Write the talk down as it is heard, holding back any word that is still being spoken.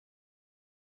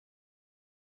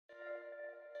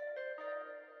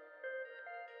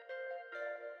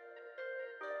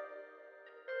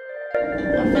I'm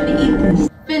finna eat this.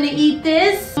 Finna eat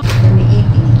this. Finna eat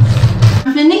these.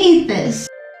 I'm finna eat this.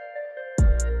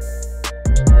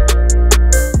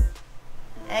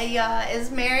 Hey y'all, it's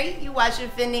Mary. You watching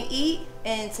Fina Eat,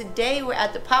 and today we're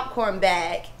at the popcorn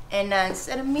bag. And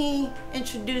instead of me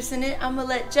introducing it, I'm gonna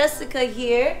let Jessica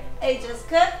here. Hey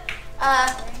Jessica,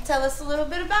 tell us a little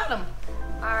bit about them.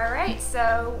 All right,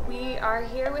 so we are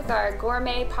here with our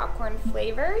gourmet popcorn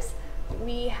flavors.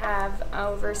 We have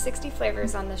over 60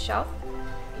 flavors on the shelf.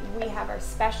 We have our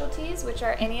specialties, which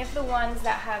are any of the ones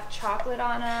that have chocolate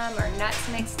on them or nuts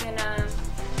mixed in them.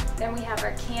 Then we have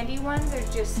our candy ones. They're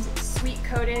just sweet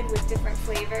coated with different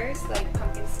flavors like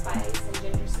pumpkin spice and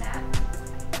ginger snap.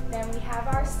 Then we have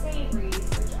our savories,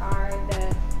 which are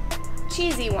the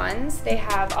cheesy ones. They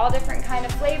have all different kind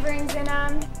of flavorings in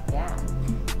them. Yeah.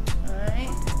 All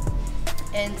right.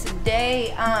 And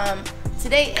today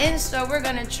in store, we're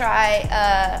gonna try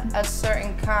a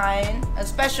certain kind, a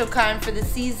special kind for the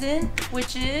season,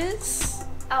 which is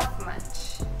Elf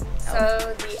Munch.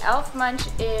 So the Elf Munch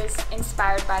is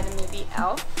inspired by the movie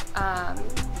Elf.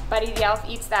 Buddy the Elf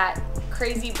eats that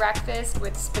crazy breakfast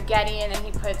with spaghetti in it, and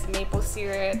he puts maple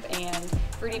syrup and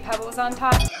Fruity Pebbles on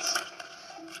top.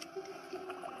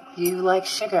 You like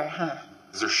sugar, huh?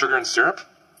 Is there sugar and syrup?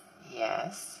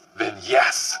 Yes. Then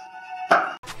yes!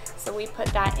 So we put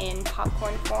that in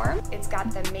popcorn form. It's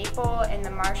got the maple and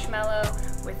the marshmallow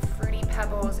with Fruity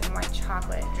Pebbles and white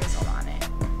chocolate drizzled on it.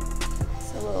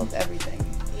 It's a little of everything.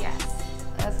 Yes.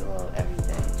 That's a little of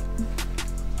everything.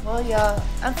 Well, y'all,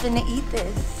 I'm finna eat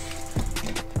this.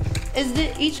 Is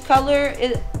each color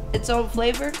its own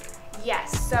flavor?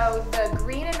 Yes, so the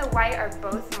green and the white are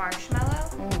both marshmallow,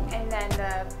 and then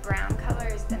the brown color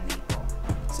is the maple.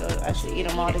 So I should eat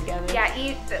them all together? Yeah,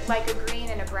 eat like a green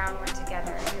and a brown one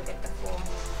together, and you'll get the full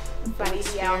Buddy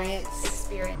the Elf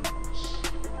experience.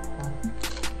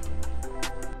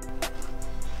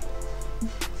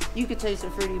 You could taste the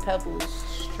Fruity Pebbles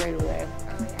straight away.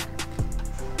 Oh yeah.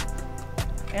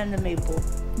 And the maple.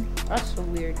 That's so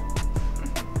weird.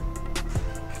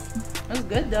 It's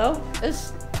good though.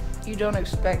 You don't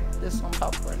expect this on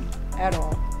popcorn at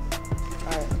all.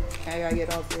 Alright, I gotta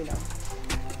get all three now.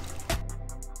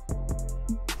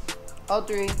 All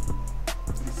three.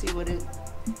 Let's see what it's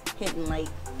hitting like.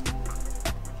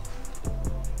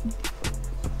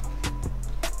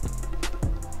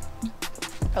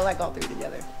 I like all three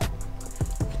together.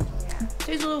 Yeah.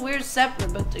 Tastes a little weird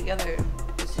separate, but together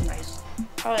it's nice.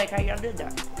 I like how y'all did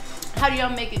that. How do y'all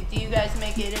make it? Do you guys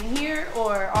make it in here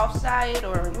or offsite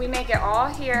or? We make it all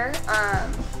here.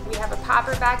 We have a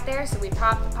popper back there, so we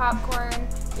pop the popcorn.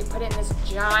 We put it in this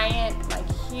giant, like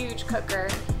huge cooker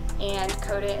and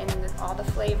coat it in all the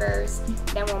flavors.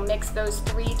 Then we'll mix those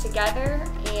three together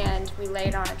and we lay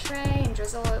it on a tray and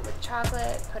drizzle it with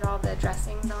chocolate, put all the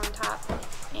dressings on top,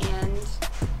 and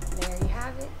there you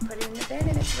have it. Put it in the bin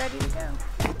and it's ready to go.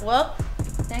 Well,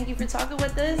 thank you for talking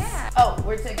with us. Yeah. Oh,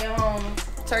 we're taking home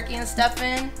turkey and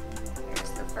stuffing.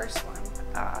 Here's the first one.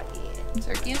 Oh yeah,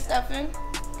 turkey and stuffing.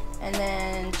 And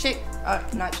then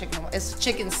not chicken, it's a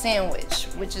chicken sandwich,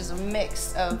 which is a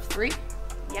mix of three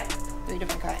Yep.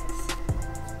 different kinds.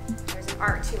 There's an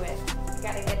art to it. You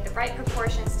gotta get the right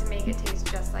proportions to make it taste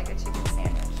just like a chicken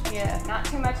sandwich. Yeah. Not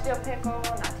too much dill pickle,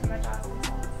 not too much awesome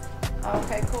sauce.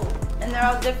 Okay, cool. And they're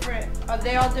all different. Are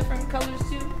they all different colors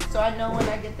too? So I know when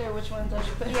I get there which ones I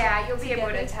should put. Yeah, you'll be able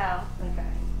to together? tell. Okay.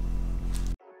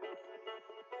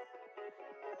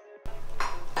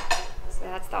 So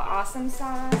that's the awesome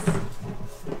sauce.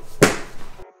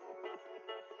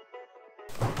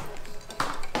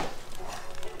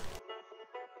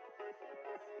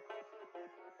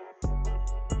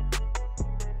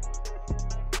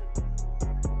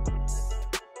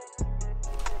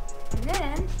 And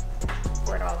then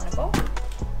pour it all in a bowl.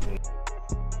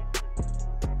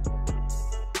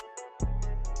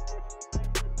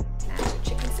 That's your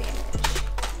chicken sandwich.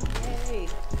 Yay.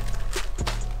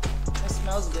 It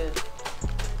smells good.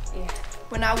 Yeah.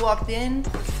 When I walked in,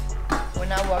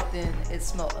 it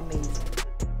smelled amazing.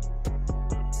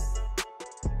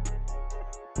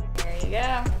 There you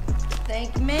go.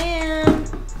 Thank you, ma'am.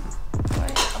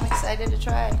 Alright, I'm excited to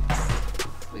try.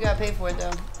 We gotta pay for it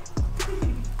though.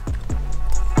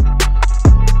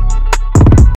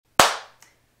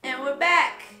 And we're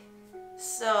back.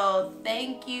 So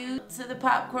thank you to the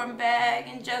popcorn bag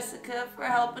and Jessica for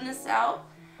helping us out.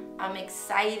 I'm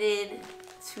excited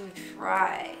to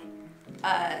try.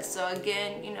 So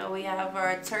again, you know, we have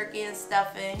our turkey and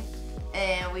stuffing,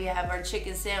 and we have our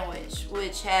chicken sandwich,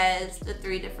 which has the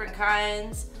three different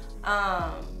kinds.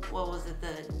 What was it?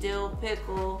 The dill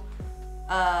pickle,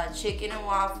 chicken and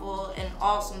waffle, and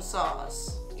awesome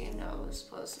sauce. you know, it's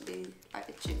supposed to be like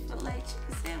a Chick-fil-A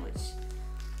chicken sandwich.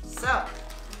 So,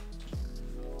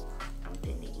 I'm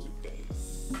gonna eat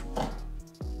this.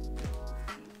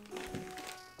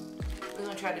 We're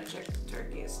gonna try to check the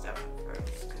turkey and stuff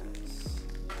first, cause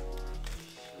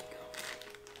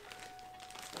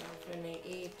so I'm gonna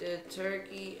eat the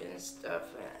turkey and stuff.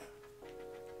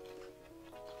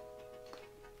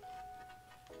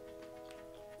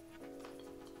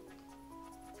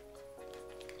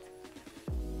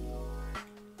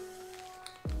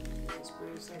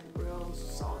 It's like real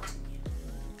salty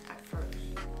at first.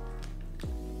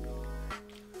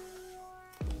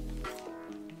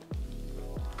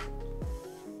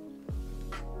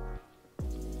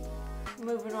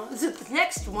 Moving on to the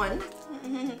next one.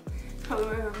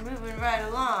 We're moving right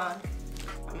along.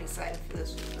 I'm excited for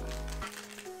this one though.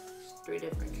 There's 3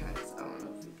 different kinds. I don't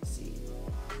know if you can see.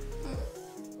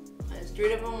 There's 3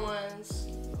 different ones.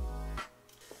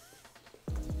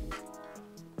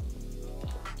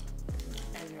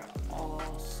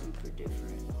 All super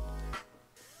different.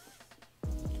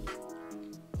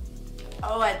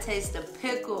 Oh, I taste the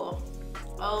pickle.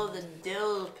 Oh, the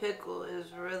dill pickle is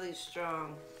really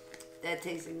strong. That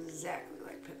tastes exactly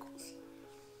like pickles.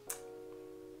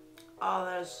 Oh,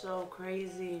 that's so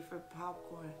crazy for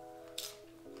popcorn.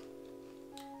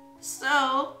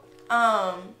 So,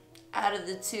 out of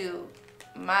the 2,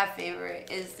 my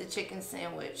favorite is the chicken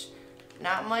sandwich.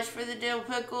 Not much for the dill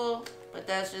pickle, but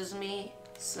that's just me.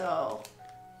 So,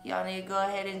 y'all need to go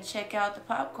ahead and check out the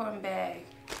popcorn bag.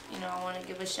 You know, I want to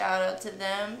give a shout out to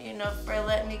them, you know, for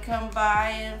letting me come by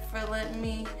and for letting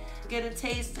me get a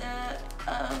taste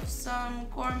of some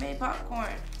gourmet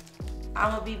popcorn.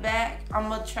 I'm going to be back. I'm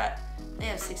going to try. They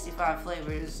have 65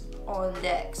 flavors on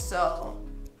deck, so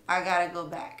I got to go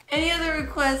back. Any other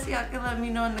requests, y'all can let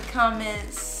me know in the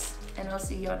comments. And I'll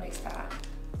see y'all next time.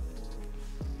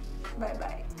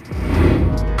 Bye-bye.